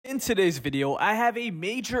today's video, I have a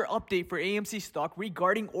major update for AMC Stock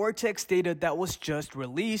regarding Ortex data that was just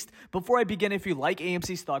released. Before I begin, if you like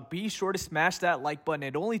AMC Stock, be sure to smash that like button.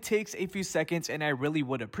 It only takes a few seconds and I really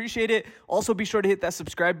would appreciate it. Also, be sure to hit that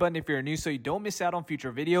subscribe button if you're new so you don't miss out on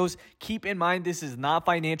future videos. Keep in mind, this is not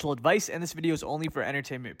financial advice and this video is only for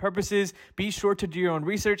entertainment purposes. Be sure to do your own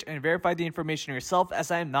research and verify the information yourself,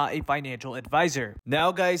 as I am not a financial advisor.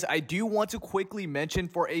 Now guys, I do want to quickly mention,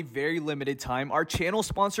 for a very limited time, our channel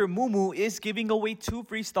sponsor Moomoo is giving away 2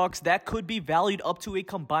 free stocks that could be valued up to a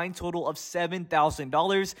combined total of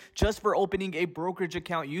 $7,000 just for opening a brokerage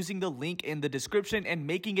account using the link in the description and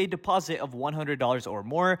making a deposit of $100 or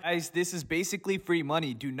more. Guys, this is basically free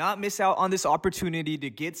money. Do not miss out on this opportunity to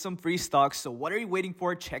get some free stocks. So what are you waiting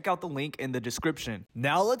for? Check out the link in the description.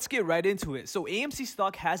 Now let's get right into it. So AMC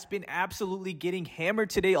Stock has been absolutely getting hammered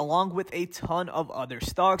today along with a ton of other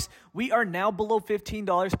stocks. We are now below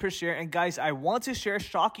 $15 per share, and guys, I want to share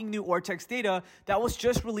shocking new Ortex data that was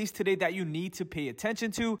just released today that you need to pay attention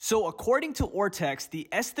to. So according to Ortex, the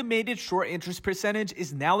estimated short interest percentage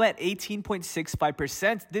is now at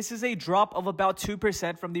 18.65%. This is a drop of about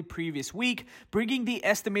 2% from the previous week, bringing the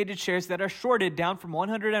estimated shares that are shorted down from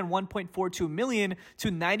 101.42 million to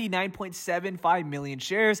 99.75 million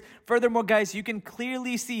shares. Furthermore, guys, you can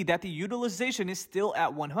clearly see that the utilization is still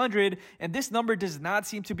at 100, and this number does not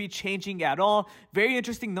seem to be changing at all. Very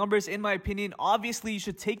interesting numbers in my opinion. Obviously, you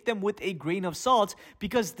should take them with a grain of salt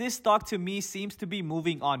because this stock to me seems to be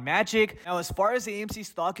moving on magic. Now, as far as AMC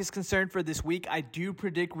Stock is concerned for this week, I do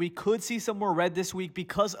predict we could see some more red this week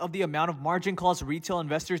because of the amount of margin calls retail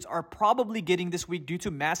investors are probably getting this week due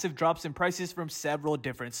to massive drops in prices from several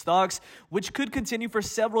different stocks, which could continue for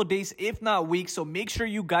several days if not weeks. So make sure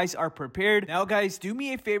you guys are prepared. Now guys, do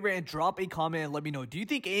me a favor and drop a comment and let me know, do you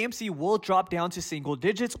think AMC will drop down to single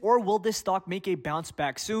digits or will this stock make a bounce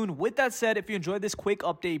back soon? With that said, if you enjoyed this quick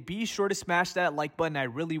update, be sure to smash that like button. I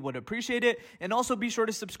really would appreciate it. And also be sure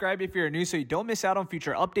to subscribe if you're new so you don't miss out on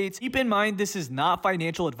future updates. Keep in mind, this is not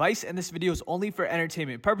financial advice and this video is only for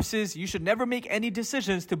entertainment purposes. You should never make any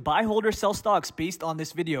decisions to buy, hold, or sell stocks based on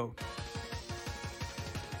this video.